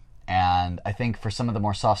before, and I think for some of the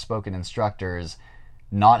more soft-spoken instructors,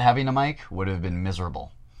 not having a mic would have been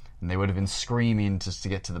miserable. And they would have been screaming just to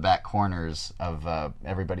get to the back corners of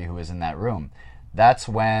everybody who was in that room. That's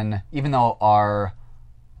when, even though our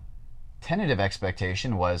tentative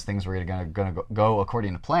expectation was things were going to go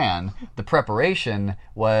according to plan, the preparation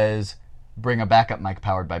was bring a backup mic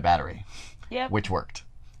powered by battery, which worked.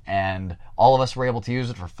 And all of us were able to use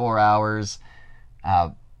it for 4 hours.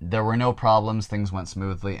 There were no problems. Things went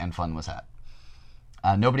smoothly, and fun was had.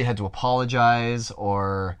 Nobody had to apologize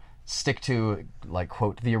or stick to, like,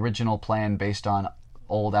 quote, the original plan based on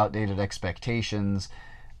old, outdated expectations.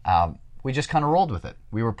 We just kind of rolled with it.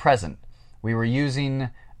 We were present. We were using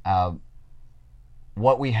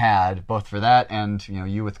what we had, both for that and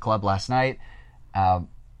you with club last night,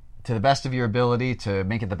 to the best of your ability to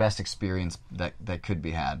make it the best experience that could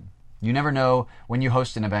be had. You never know when you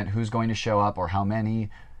host an event who's going to show up or how many,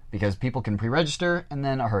 because people can pre-register and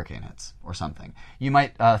then a hurricane hits or something. You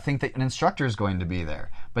might think that an instructor is going to be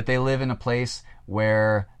there, but they live in a place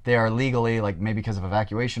where they are legally, like maybe because of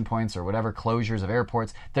evacuation points or whatever, closures of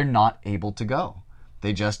airports, they're not able to go.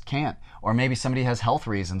 They just can't. Or maybe somebody has health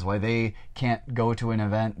reasons why they can't go to an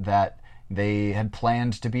event that they had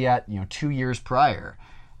planned to be at 2 years prior.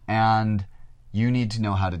 And you need to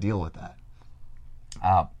know how to deal with that.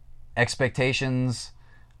 Expectations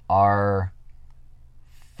are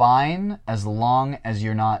fine as long as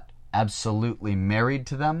you're not absolutely married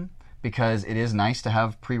to them, because it is nice to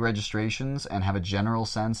have pre-registrations and have a general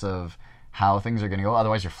sense of how things are going to go.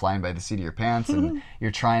 Otherwise, you're flying by the seat of your pants and you're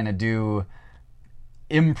trying to do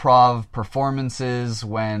improv performances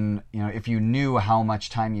when, if you knew how much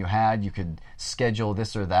time you had, you could schedule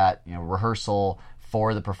this or that, rehearsal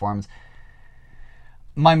for the performance.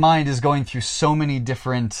 My mind is going through so many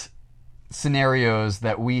different scenarios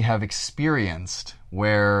that we have experienced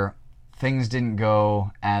where things didn't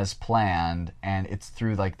go as planned, and it's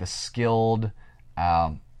through like the skilled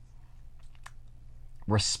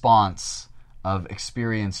response of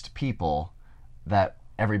experienced people that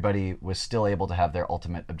everybody was still able to have their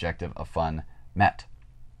ultimate objective of fun met.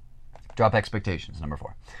 Drop expectations, number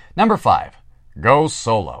 4. Number 5, go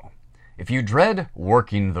solo. If you dread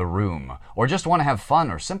working the room, or just want to have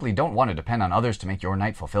fun, or simply don't want to depend on others to make your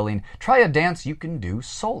night fulfilling, try a dance you can do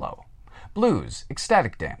solo. Blues,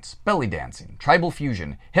 ecstatic dance, belly dancing, tribal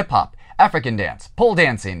fusion, hip-hop, African dance, pole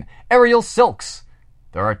dancing, aerial silks.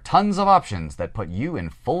 There are tons of options that put you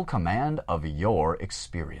in full command of your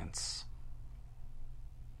experience.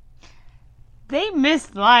 They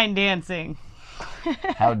missed line dancing.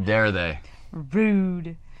 How dare they?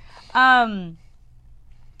 Rude.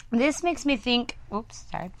 This makes me think,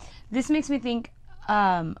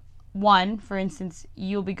 one, for instance,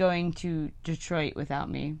 you'll be going to Detroit without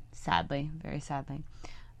me, sadly, very sadly.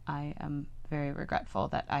 I am very regretful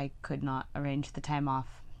that I could not arrange the time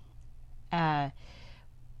off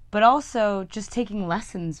But also just taking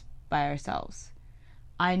lessons by ourselves.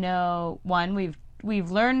 I know, one,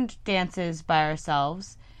 we've learned dances by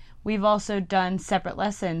ourselves. We've also done separate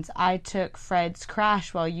lessons. I took Fred's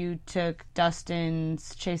Crash while you took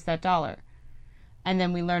Dustin's Chase That Dollar. And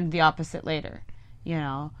then we learned the opposite later. You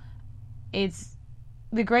know, it's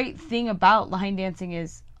the great thing about line dancing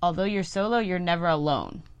is, although you're solo, you're never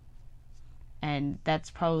alone. And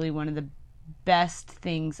that's probably one of the best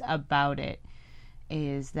things about it,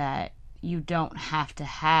 is that you don't have to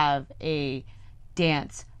have a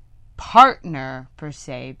dance partner per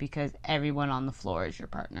se, because everyone on the floor is your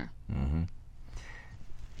partner. Mm-hmm.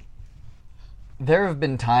 There have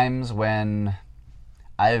been times when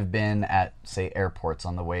I've been at, say, airports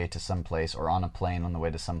on the way to someplace, or on a plane on the way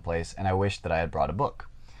to someplace, and I wish that I had brought a book.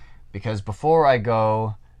 Because before I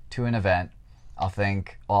go to an event, I'll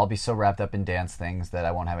think, oh, I'll be so wrapped up in dance things that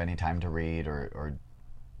I won't have any time to read or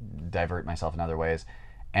divert myself in other ways.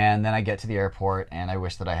 And then I get to the airport, and I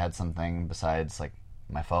wish that I had something besides, like,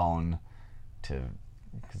 my phone,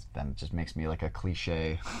 because then it just makes me like a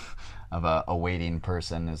cliche of a waiting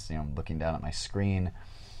person, is, you know, looking down at my screen.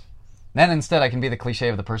 Then instead I can be the cliche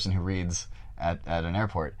of the person who reads at an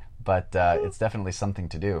airport. But it's definitely something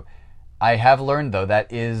to do. I have learned, though,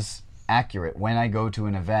 that is accurate. When I go to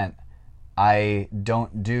an event, I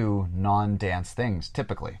don't do non-dance things,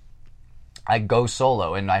 typically. I go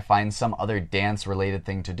solo, and I find some other dance-related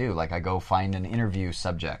thing to do. Like, I go find an interview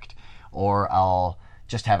subject, or I'll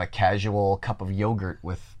just have a casual cup of yogurt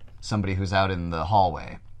with somebody who's out in the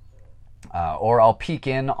hallway. Or I'll peek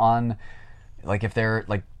in on, like, if they're,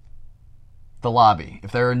 like, the lobby.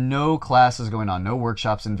 If there are no classes going on, no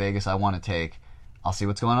workshops in Vegas I want to take, I'll see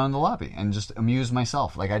what's going on in the lobby and just amuse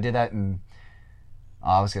myself. Like, I did that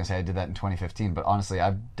I was going to say I did that in 2015, but honestly,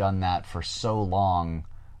 I've done that for so long,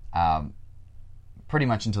 pretty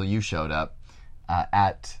much until you showed up,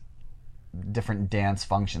 at different dance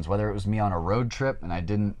functions. Whether it was me on a road trip and I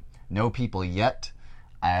didn't know people yet,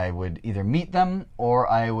 I would either meet them or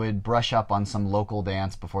I would brush up on some local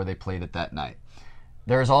dance before they played it that night.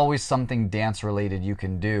 There's always something dance related you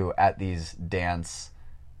can do at these dance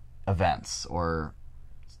events or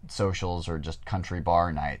socials or just country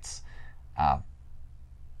bar nights.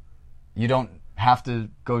 You don't have to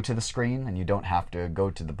go to the screen, and you don't have to go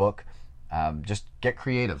to the book. Just get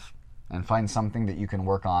creative and find something that you can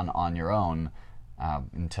work on your own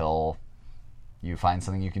until you find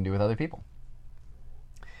something you can do with other people.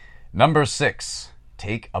 Number 6,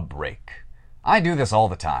 take a break. I do this all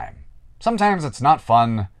the time. Sometimes it's not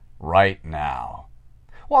fun right now.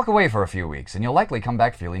 Walk away for a few weeks, and you'll likely come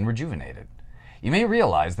back feeling rejuvenated. You may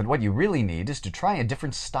realize that what you really need is to try a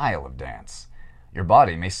different style of dance. Your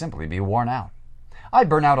body may simply be worn out. I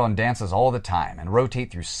burn out on dances all the time and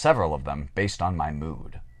rotate through several of them based on my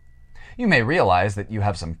mood. You may realize that you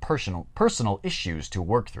have some personal issues to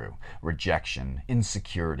work through: rejection,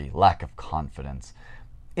 insecurity, lack of confidence.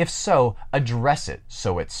 If so, address it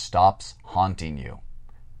so it stops haunting you.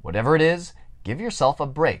 Whatever it is, give yourself a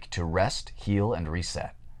break to rest, heal, and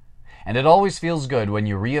reset. And it always feels good when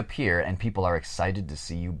you reappear and people are excited to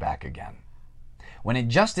see you back again. When it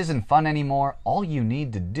just isn't fun anymore, all you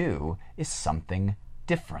need to do is something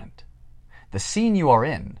different. The scene you are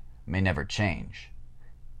in may never change,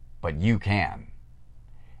 but you can.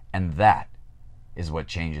 And that is what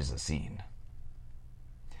changes a scene.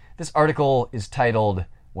 This article is titled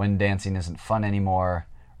 "When Dancing Isn't Fun Anymore,"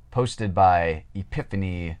 posted by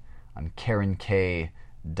Epiphany on KarenK.net.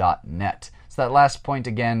 So that last point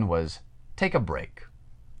again was take a break.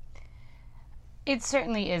 It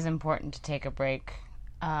certainly is important to take a break,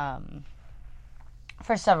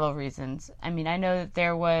 for several reasons. I mean, I know that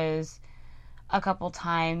there was a couple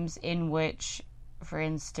times in which, for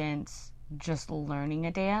instance, just learning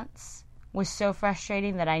a dance was so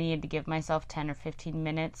frustrating that I needed to give myself 10 or 15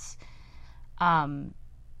 minutes to,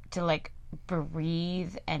 like,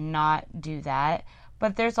 breathe and not do that.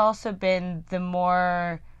 But there's also been the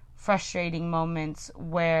more frustrating moments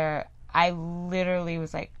where I literally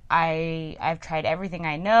was like, I've tried everything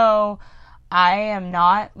I know. I am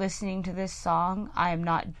not listening to this song. I am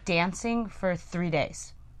not dancing for 3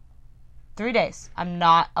 days. 3 days. I'm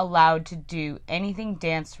not allowed to do anything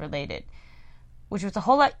dance related, which was a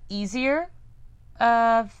whole lot easier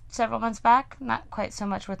several months back. Not quite so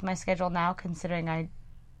much with my schedule now, considering I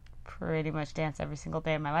pretty much dance every single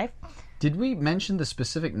day of my life. Did we mention the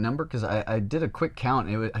specific number? Because I did a quick count.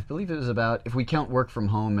 I believe it was about, if we count work from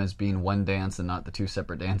home as being one dance and not the 2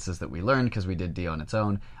 separate dances that we learned because we did D on its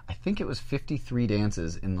own, I think it was 53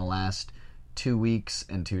 dances in the last 2 weeks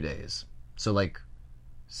and 2 days. So like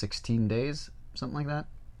 16 days, something like that.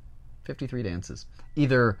 53 dances.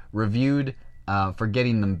 Either reviewed for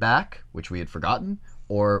getting them back, which we had forgotten,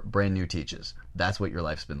 or brand new teaches. That's what your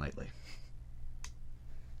life's been lately.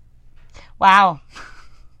 Wow.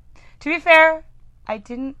 To be fair, I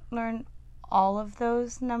didn't learn all of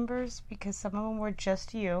those numbers because some of them were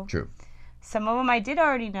just you. True. Some of them I did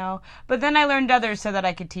already know, but then I learned others so that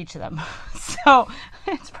I could teach them. So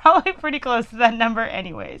it's probably pretty close to that number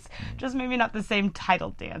anyways. Just maybe not the same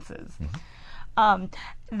titled dances. Mm-hmm.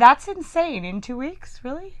 That's insane. In 2 weeks?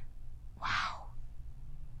 Really? Wow.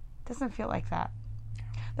 Doesn't feel like that.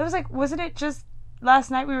 That was like, wasn't it just last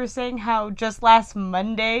night we were saying how just last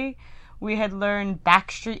Monday we had learned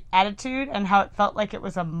Backstreet Attitude and how it felt like it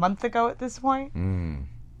was a month ago at this point?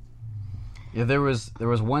 Yeah, there was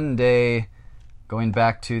one day going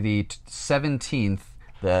back to the 17th.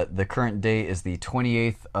 The current day is the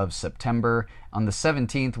 28th of September. On the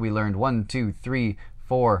 17th, we learned 1, 2, 3,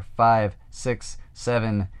 4, 5, 6,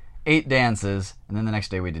 7, 8 dances, and then the next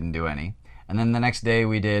day we didn't do any. And then the next day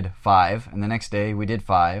we did 5, and the next day we did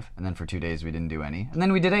 5, and then for 2 days we didn't do any, and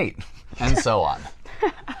then we did 8, and so on.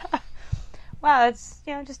 Wow, that's,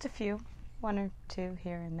 just a few. 1 or 2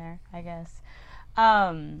 here and there, I guess.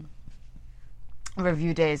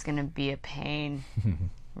 Review day is going to be a pain.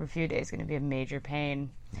 Review day is going to be a major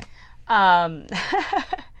pain. Yeah,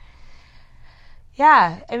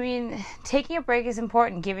 I mean, taking a break is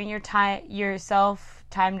important. Giving yourself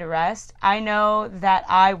time to rest. I know that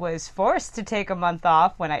I was forced to take a month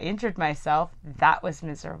off when I injured myself. That was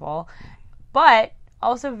miserable, but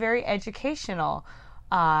also very educational.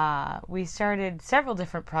 We started several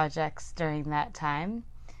different projects during that time.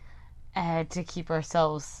 To keep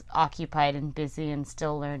ourselves occupied and busy and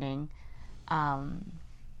still learning. And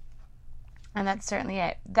that's certainly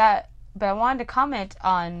it. But I wanted to comment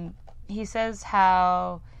on, he says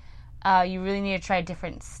how you really need to try a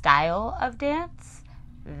different style of dance.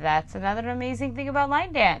 That's another amazing thing about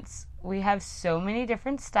line dance. We have so many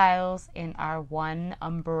different styles in our one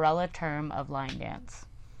umbrella term of line dance.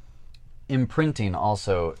 Imprinting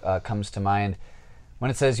also comes to mind. When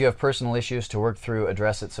it says you have personal issues to work through,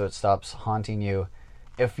 address it so it stops haunting you.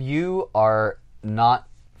 If you are not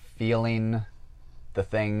feeling the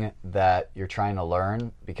thing that you're trying to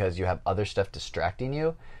learn because you have other stuff distracting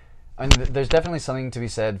you, I mean, there's definitely something to be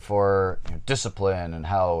said for discipline and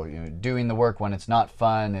how doing the work when it's not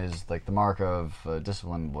fun is like the mark of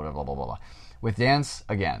discipline, blah, blah, blah, blah, blah. With dance,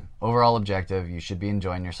 again, overall objective, you should be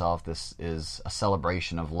enjoying yourself. This is a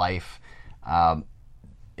celebration of life.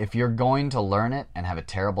 If you're going to learn it and have a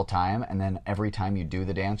terrible time, and then every time you do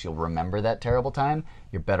the dance, you'll remember that terrible time,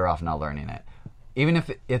 you're better off not learning it. Even if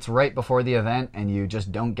it's right before the event and you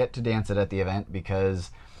just don't get to dance it at the event because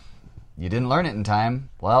you didn't learn it in time,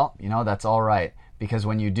 well, that's all right. Because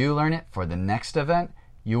when you do learn it for the next event,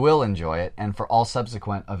 you will enjoy it. And for all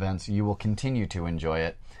subsequent events, you will continue to enjoy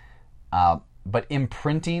it. But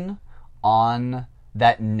imprinting on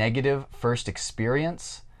that negative first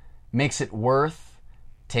experience makes it worth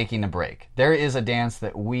taking a break. There is a dance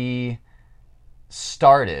that we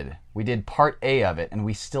started, we did part A of it, and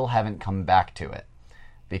we still haven't come back to it.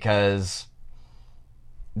 Because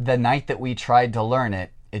the night that we tried to learn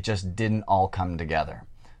it, it just didn't all come together.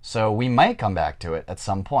 So we might come back to it at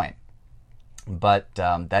some point. But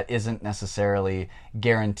that isn't necessarily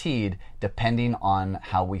guaranteed depending on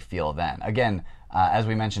how we feel then. Again, as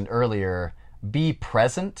we mentioned earlier, be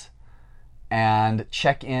present and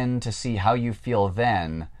check in to see how you feel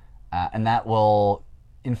then, and that will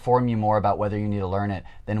inform you more about whether you need to learn it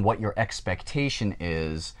than what your expectation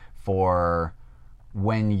is for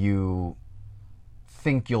when you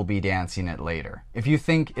think you'll be dancing it later. If you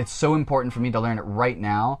think it's so important for me to learn it right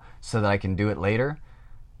now so that I can do it later,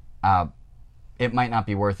 it might not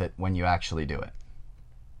be worth it when you actually do it.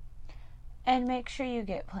 And make sure you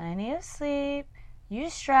get plenty of sleep, you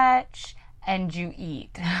stretch, and you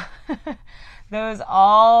eat. Those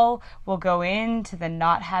all will go into the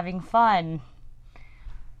not having fun.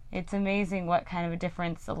 It's amazing what kind of a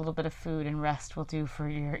difference a little bit of food and rest will do for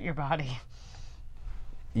your body.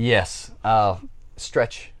 Yes.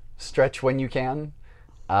 Stretch when you can.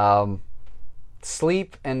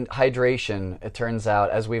 Sleep and hydration, it turns out,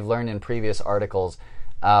 as we've learned in previous articles,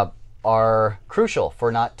 are crucial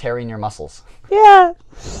for not tearing your muscles. Yeah.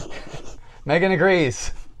 Megan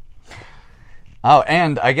agrees. Oh,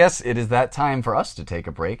 and I guess it is that time for us to take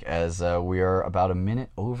a break, as we are about a minute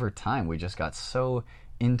over time. We just got so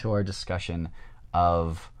into our discussion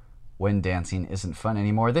of when dancing isn't fun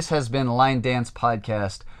anymore. This has been Line Dance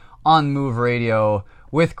Podcast on Move Radio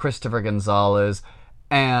with Christopher Gonzalez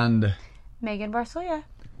and Megan Barsoya.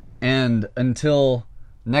 And until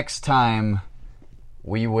next time,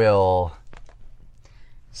 we will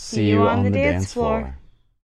See you on the dance floor.